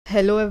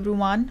Hello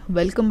everyone,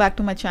 welcome back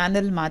to my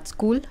channel Math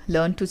School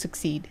Learn to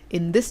Succeed.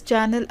 In this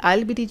channel,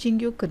 I'll be teaching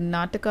you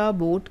Karnataka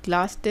Board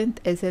Class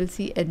 10th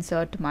SLC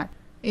Insert Math.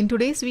 In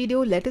today's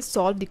video, let us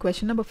solve the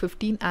question number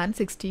 15 and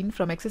 16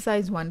 from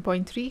exercise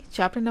 1.3,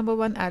 chapter number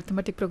 1,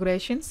 Arithmetic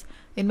Progressions.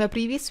 In my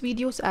previous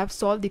videos, I have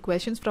solved the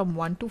questions from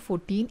 1 to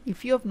 14.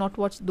 If you have not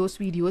watched those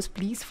videos,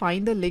 please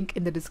find the link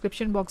in the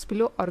description box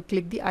below or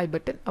click the I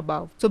button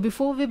above. So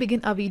before we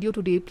begin our video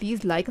today,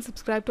 please like and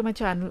subscribe to my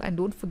channel and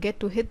don't forget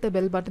to hit the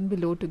bell button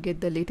below to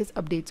get the latest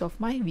updates of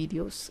my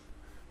videos.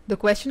 The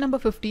question number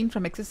 15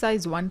 from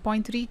exercise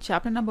 1.3,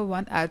 chapter number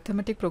 1,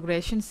 Arithmetic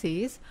Progression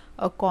says,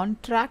 a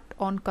contract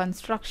on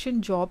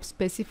construction job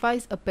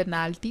specifies a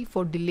penalty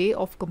for delay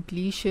of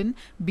completion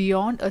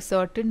beyond a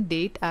certain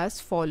date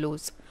as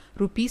follows.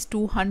 Rupees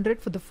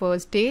 200 for the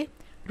first day,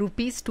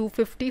 rupees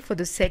 250 for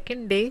the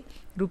second day,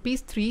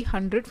 rupees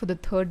 300 for the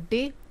third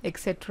day,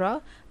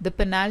 etc. The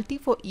penalty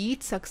for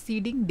each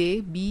succeeding day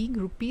being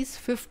rupees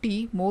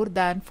 50 more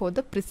than for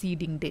the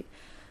preceding day.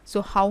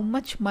 So how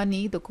much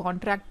money the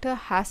contractor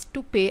has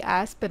to pay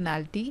as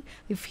penalty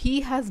if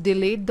he has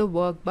delayed the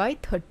work by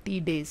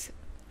 30 days.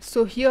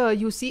 So here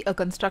you see a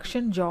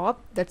construction job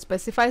that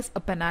specifies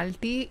a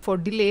penalty for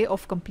delay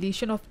of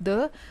completion of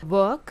the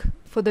work.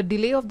 For the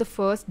delay of the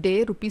first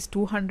day, rupees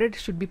 200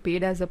 should be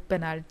paid as a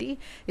penalty.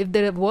 If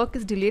the work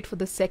is delayed for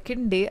the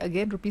second day,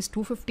 again rupees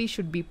 250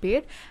 should be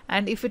paid.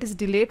 And if it is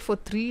delayed for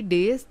 3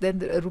 days, then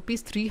the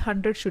rupees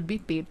 300 should be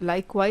paid.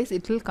 Likewise,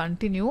 it will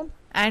continue.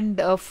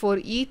 And for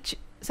each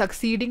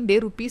succeeding day,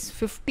 rupees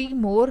 50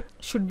 more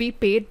should be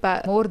paid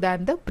by more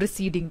than the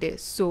preceding day.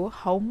 So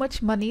how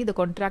much money the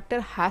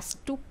contractor has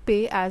to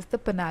pay as the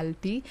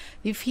penalty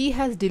if he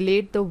has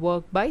delayed the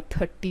work by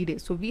 30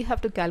 days. So we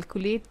have to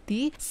calculate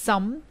the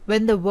sum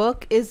when the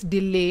work is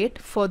delayed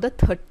for the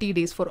 30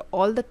 days. For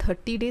all the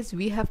 30 days,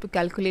 we have to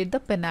calculate the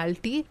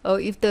penalty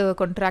if the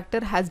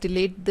contractor has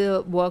delayed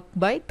the work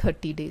by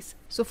 30 days.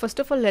 So first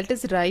of all, let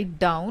us write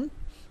down,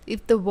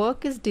 if the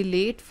work is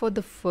delayed for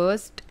the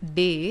first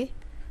day,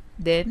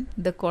 then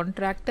the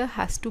contractor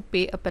has to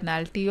pay a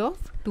penalty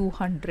of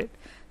 200.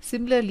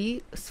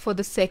 Similarly, for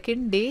the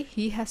second day,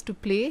 he has to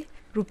pay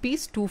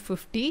rupees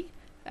 250,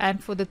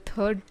 and for the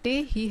third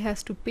day, he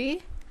has to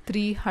pay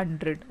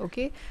 300.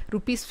 Okay,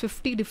 rupees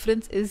 50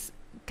 difference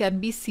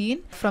can be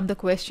seen from the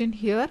question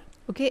here.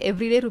 Okay,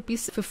 every day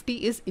rupees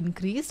 50 is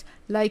increased.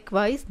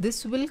 Likewise,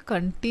 this will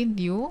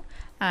continue,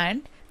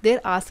 and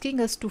they're asking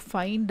us to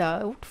find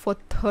out for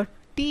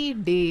 30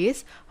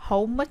 days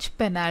how much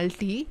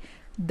penalty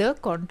the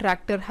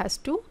contractor has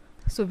to.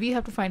 So we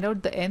have to find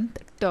out the nth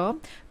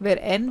term, where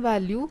n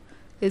value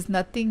is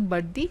nothing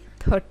but the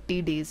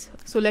 30 days.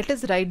 So let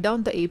us write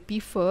down the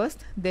AP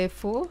first.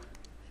 Therefore,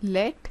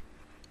 let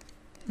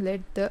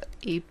the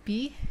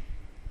AP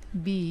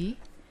be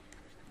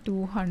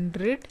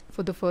 200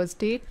 for the first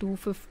day,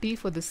 250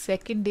 for the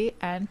second day,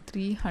 and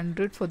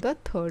 300 for the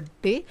third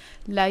day.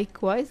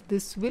 Likewise,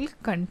 this will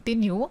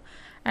continue,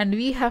 and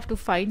we have to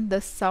find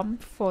the sum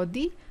for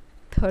the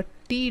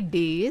 30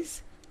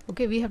 days.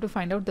 Okay, we have to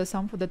find out the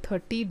sum for the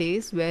 30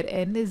 days, where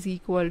n is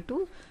equal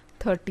to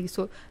 30.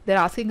 So they're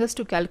asking us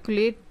to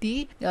calculate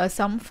the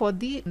sum for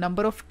the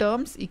number of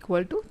terms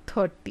equal to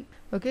 30.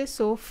 Okay,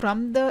 so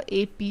from the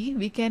AP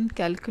we can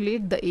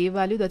calculate the A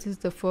value, that is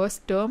the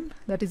first term,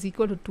 that is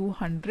equal to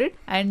 200,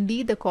 and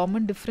D, the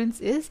common difference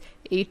is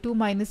A2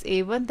 minus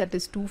A1, that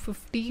is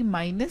 250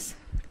 minus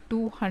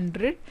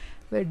 200,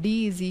 where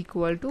D is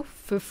equal to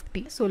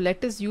 50. So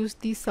let us use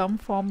the sum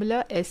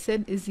formula.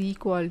 Sn is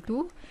equal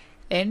to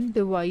n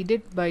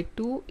divided by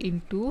 2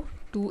 into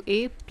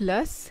 2a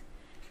plus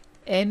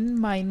n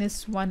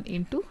minus 1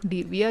 into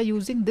d. We are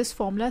using this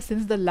formula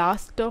since the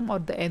last term or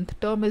the nth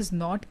term is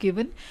not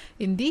given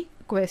in the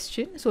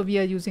question. So we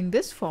are using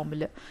this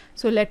formula.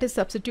 So let us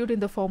substitute in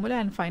the formula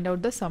and find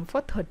out the sum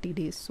for 30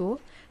 days. So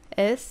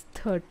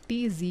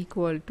S30 is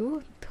equal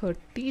to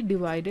 30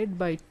 divided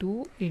by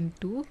 2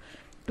 into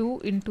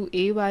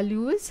a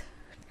value is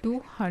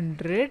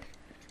 200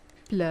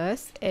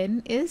 plus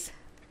n is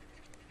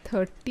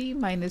 30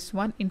 minus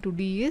 1 into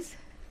d is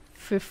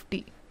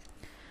 50.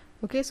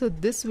 Okay, so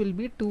this will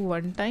be 2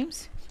 1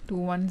 times 2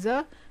 1s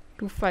are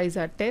 2 5s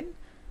are 10.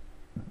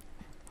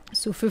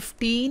 So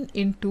 15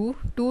 into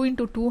 2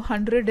 into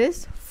 200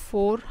 is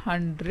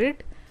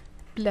 400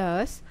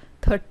 plus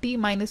 30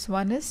 minus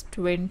 1 is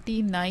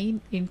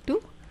 29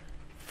 into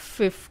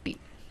 50.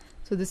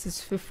 So this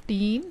is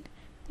 15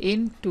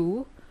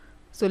 into,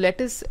 so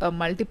let us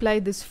multiply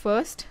this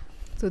first.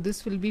 So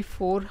this will be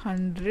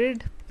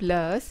 400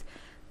 plus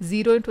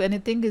 0 into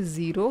anything is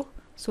 0.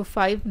 So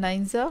 5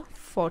 9s are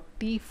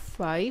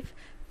 45,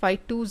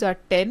 5 2s are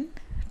 10,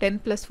 10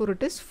 plus 4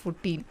 it is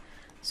 14.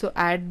 So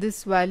add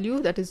this value,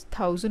 that is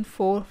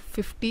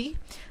 1450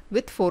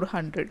 with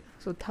 400.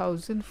 So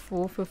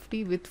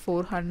 1450 with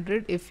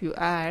 400, if you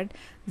add,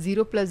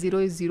 0 plus 0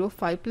 is 0,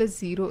 5 plus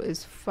 0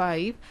 is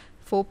 5,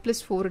 4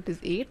 plus 4 it is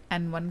 8,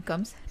 and 1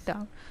 comes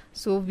down.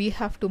 So we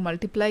have to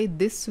multiply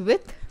this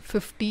with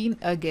 15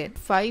 again.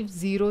 5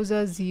 zeros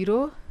are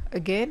 0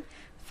 again,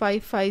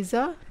 5 5s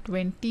are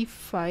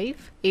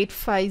 25, 8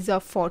 5s are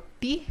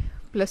 40,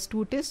 plus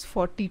 2 it is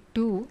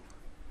 42,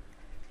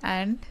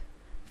 and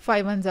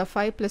 5 1s are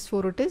 5, plus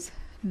 4 it is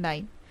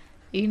 9,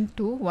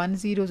 into 1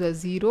 zeros are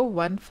 0,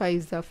 1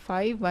 5s are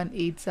 5, 1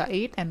 8s are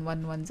 8, and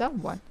 1 1s are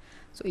 1.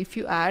 So if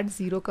you add,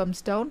 0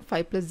 comes down,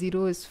 5 plus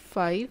 0 is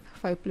 5,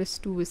 5 plus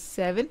 2 is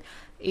 7,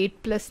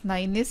 8 plus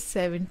 9 is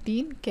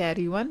 17,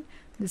 carry 1,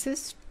 this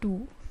is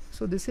 2.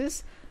 So this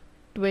is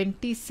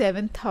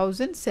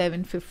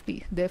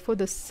 27,750. Therefore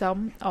the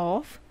sum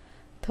of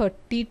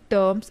 30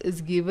 terms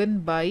is given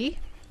by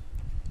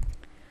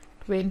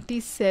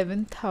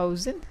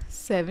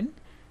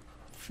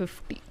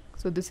 27,750.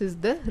 So this is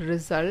the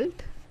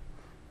result.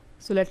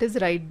 So let us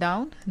write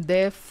down.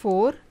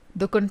 Therefore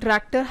the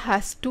contractor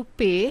has to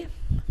pay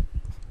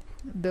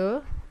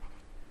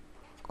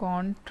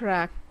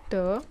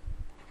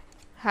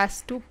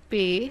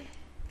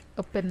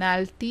a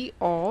penalty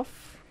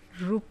of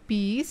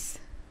rupees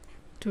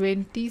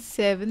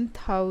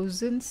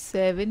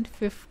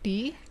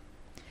 27,750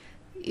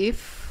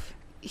 if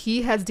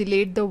he has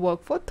delayed the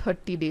work for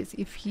 30 days.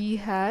 If he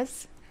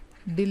has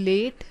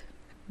delayed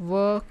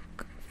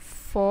work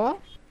for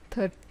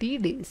 30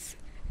 days.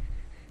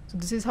 So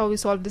this is how we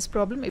solve this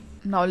problem.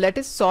 Now let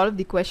us solve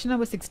the question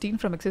number 16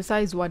 from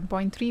exercise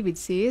 1.3, which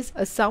says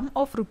a sum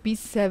of rupees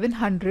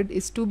 700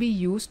 is to be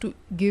used to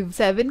give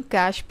 7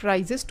 cash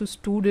prizes to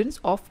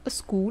students of a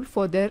school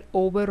for their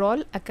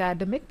overall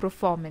academic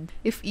performance.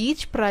 If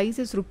each prize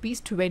is rupees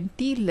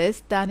 20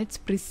 less than its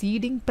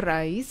preceding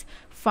prize,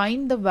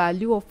 find the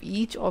value of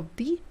each of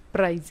the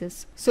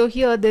prizes. So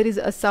here there is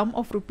a sum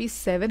of rupees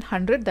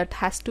 700 that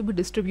has to be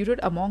distributed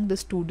among the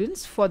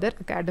students for their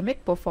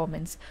academic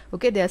performance.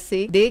 Okay, they are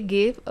saying they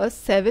gave us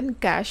 7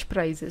 cash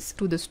prizes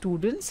to the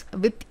students,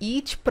 with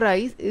each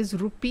prize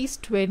is rupees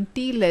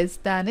 20 less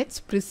than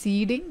its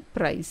preceding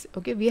prize.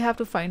 Okay, we have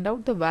to find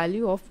out the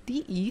value of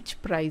the each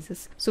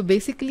prizes. So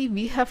basically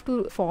we have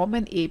to form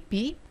an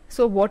AP.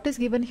 So what is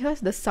given here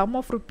is the sum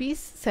of rupees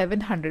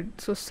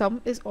 700. So sum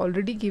is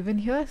already given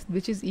here,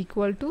 which is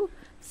equal to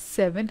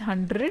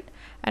 700,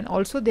 and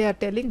also they are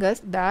telling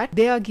us that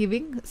they are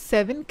giving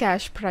 7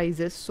 cash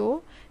prizes,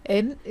 so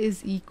n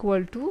is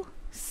equal to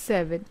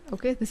 7.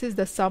 Okay, this is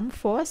the sum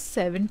for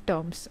 7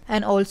 terms,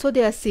 and also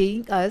they are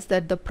saying us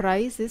that the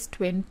price is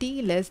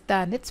 20 less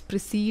than its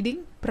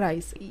preceding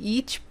price.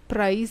 Each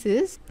price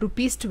is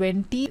rupees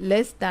 20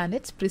 less than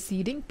its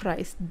preceding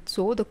price,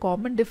 so the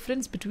common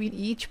difference between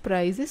each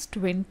price is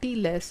 20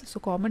 less. So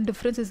common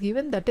difference is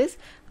given, that is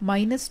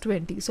minus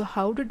 20. So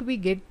how did we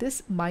get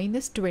this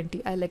minus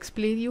 20? I'll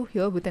explain you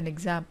here with an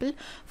example.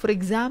 For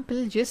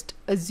example, just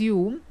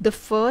assume the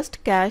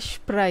first cash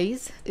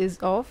prize is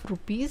of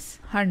rupees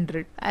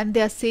 100, and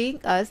they are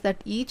saying us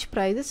that each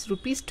price is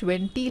rupees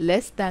 20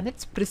 less than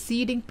its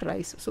preceding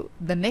price. So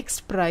the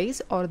next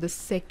price or the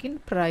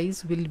second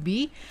price will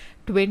be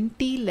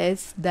 20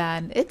 less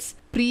than its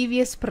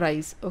previous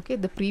price. Okay,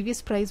 the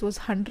previous price was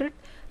 100,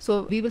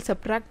 so we will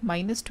subtract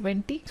minus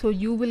 20, so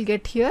you will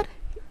get here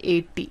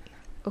 80.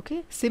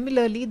 Okay,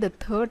 similarly the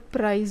third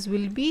price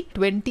will be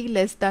 20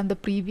 less than the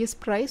previous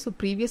price. So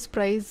previous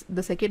price,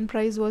 the second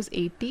price was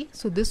 80,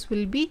 so this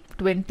will be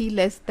 20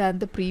 less than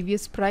the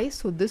previous price,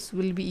 so this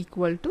will be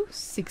equal to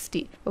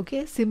 60.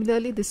 Okay,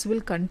 similarly this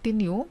will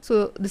continue.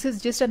 So this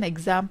is just an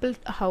example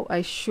how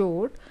I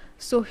showed.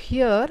 So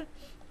here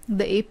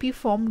the AP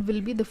formed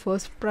will be, the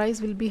first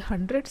prize will be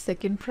 100,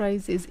 second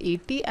prize is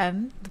 80,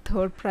 and the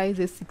third prize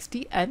is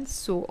 60, and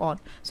so on.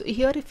 So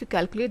here if you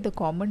calculate the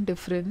common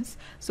difference,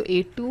 so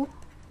A2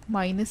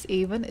 minus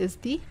A1 is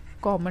the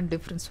common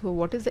difference. So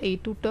what is the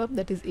A2 term?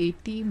 That is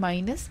 80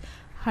 minus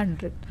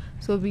 100.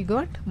 So we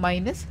got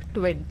minus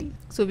 20.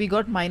 So we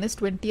got minus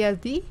 20 as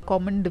the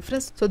common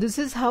difference. So this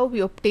is how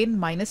we obtain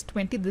minus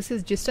 20. This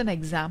is just an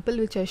example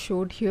which I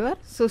showed here.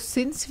 So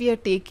since we are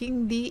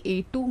taking the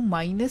A2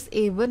 minus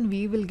A1,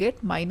 we will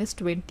get minus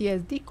 20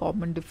 as the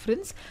common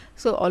difference.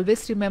 So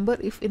always remember,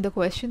 if in the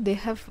question they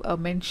have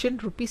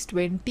mentioned rupees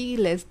 20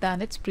 less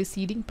than its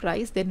preceding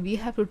price, then we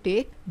have to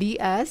take D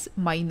as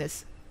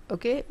minus.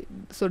 Okay,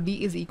 so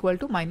D is equal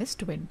to minus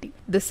 20.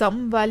 The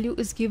sum value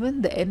is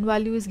given, the N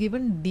value is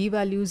given, D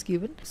value is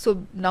given.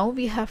 So now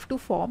we have to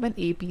form an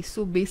AP.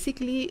 So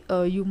basically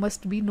you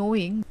must be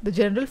knowing the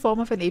general form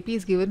of an AP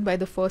is given by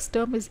the first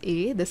term is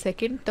A, the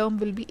second term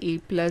will be A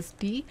plus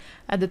D,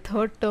 and the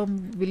third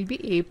term will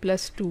be A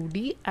plus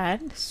 2D,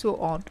 and so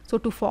on. So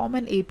to form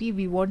an AP,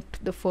 we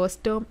want the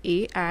first term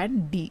A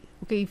and D.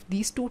 Okay, if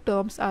these two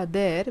terms are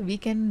there, we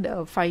can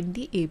find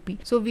the AP.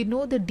 So we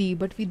know the D,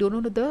 but we don't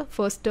know the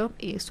first term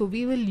A. So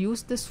we will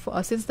use this,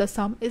 since the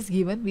sum is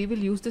given, we will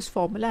use this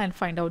formula and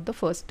find out the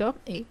first term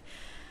A.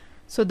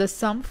 So the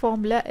sum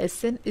formula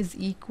Sn is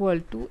equal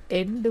to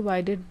n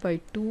divided by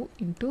 2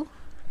 into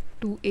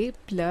 2A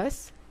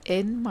plus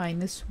n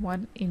minus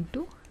 1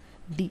 into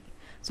D.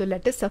 So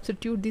let us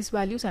substitute these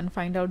values and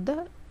find out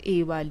the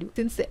A value.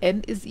 Since the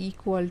n is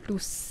equal to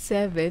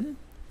 7,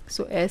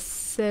 so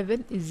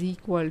S7 is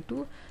equal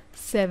to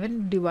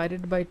 7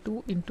 divided by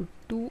 2 into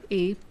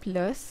 2A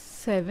plus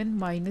 7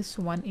 minus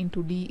 1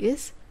 into D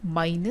is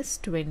minus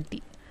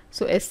 20.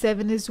 So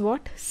S7 is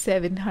what?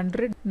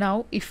 700.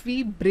 Now if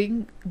we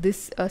bring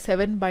this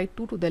 7 by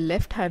 2 to the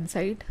left hand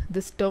side,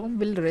 this term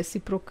will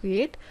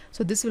reciprocate.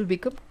 So this will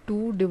become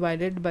 2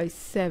 divided by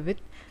 7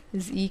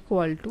 is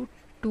equal to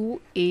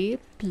 2a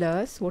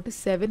plus, what is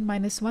 7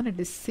 minus 1? It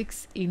is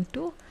 6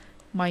 into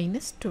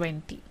minus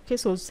 20. Okay,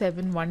 so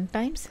 7 one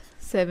times,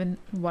 7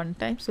 one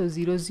time, so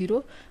 0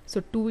 0.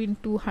 So 2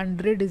 into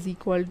 100 is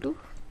equal to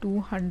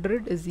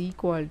 200 is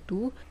equal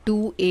to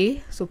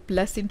 2a. So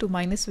plus into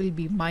minus will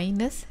be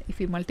minus. If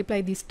we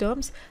multiply these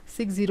terms,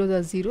 6 zeros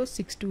are 0,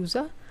 6 twos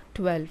are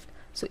 12.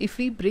 So if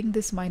we bring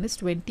this minus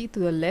 20 to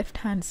the left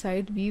hand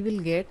side, we will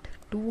get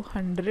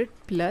 200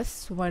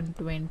 plus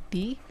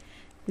 120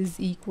 is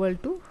equal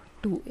to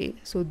 2a.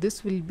 So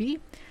this will be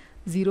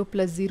 0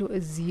 plus 0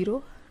 is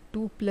 0,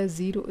 2 plus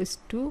 0 is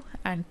 2,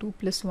 and 2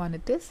 plus 1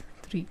 it is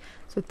 3.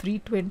 So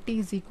 320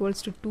 is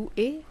equals to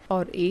 2a,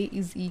 or a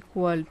is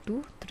equal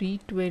to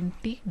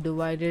 320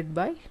 divided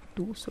by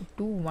 2. So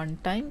 2 one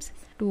times,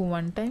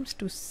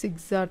 2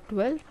 6 are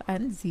 12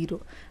 and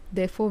 0.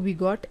 Therefore we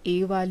got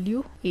a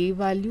value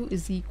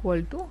is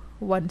equal to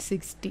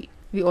 160.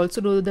 We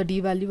also know the d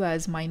value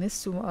as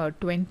minus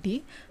 20.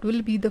 It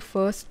will be the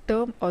first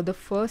term, or the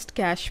first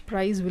cash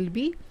price will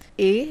be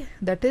a,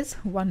 that is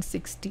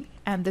 160,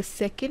 and the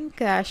second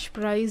cash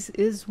price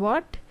is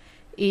what?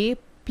 A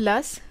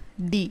plus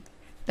d,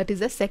 that is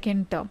the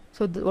second term.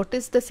 So what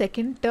is the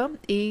second term?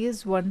 A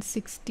is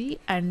 160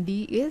 and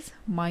d is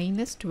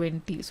minus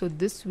 20. So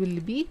this will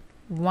be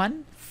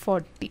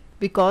 140,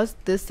 because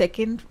the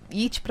second,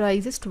 each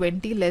price is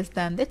 20 less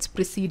than its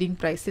preceding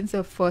price. Since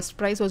the first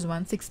price was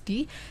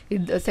 160,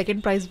 the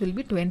second price will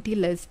be 20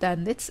 less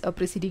than its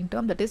preceding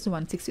term, that is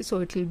 160.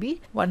 So it will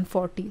be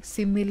 140.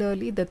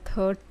 Similarly, the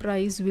third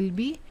price will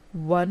be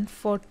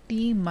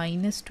 140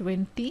 minus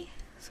 20,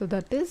 so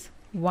that is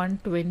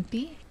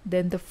 120.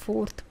 Then the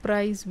fourth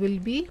price will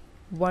be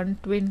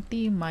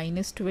 120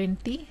 minus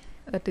 20,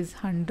 that is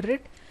 100.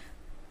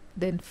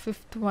 Then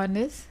fifth one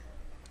is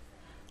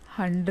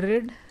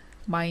 100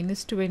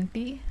 minus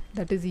 20,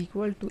 that is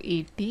equal to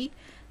 80,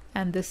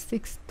 and the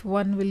sixth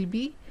one will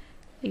be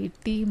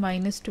 80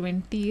 minus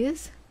 20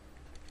 is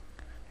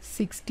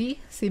 60.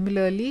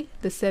 Similarly,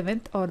 the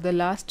seventh, or the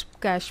last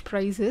cash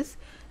price, is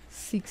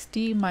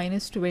 60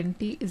 minus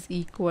 20 is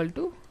equal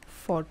to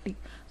 40.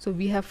 So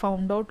we have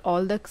found out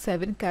all the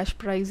 7 cash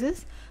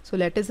prices. So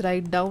let us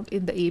write down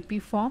in the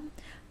AP form.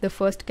 The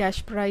first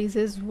cash price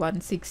is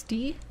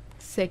 160,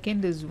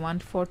 second is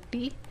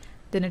 140,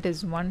 then it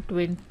is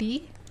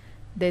 120,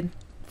 then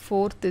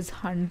fourth is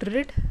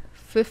 100,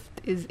 fifth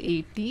is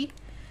 80,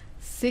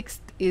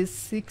 sixth is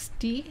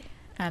 60,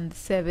 and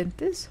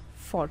seventh is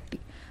 40.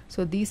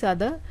 So these are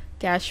the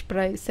cash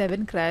price,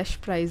 7 cash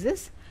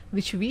prices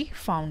which we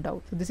found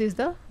out. So this is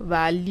the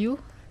value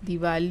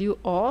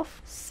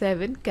of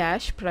 7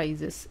 cash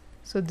prices.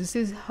 So this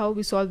is how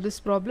we solve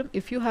this problem.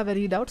 If you have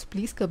any doubts,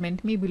 please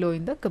comment me below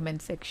in the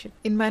comment section.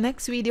 In my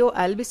next video,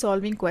 I'll be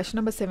solving question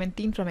number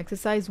 17 from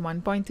exercise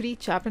 1.3,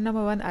 chapter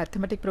number 1,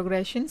 arithmetic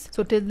progressions.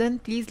 So till then,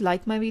 please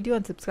like my video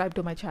and subscribe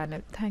to my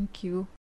channel. Thank you.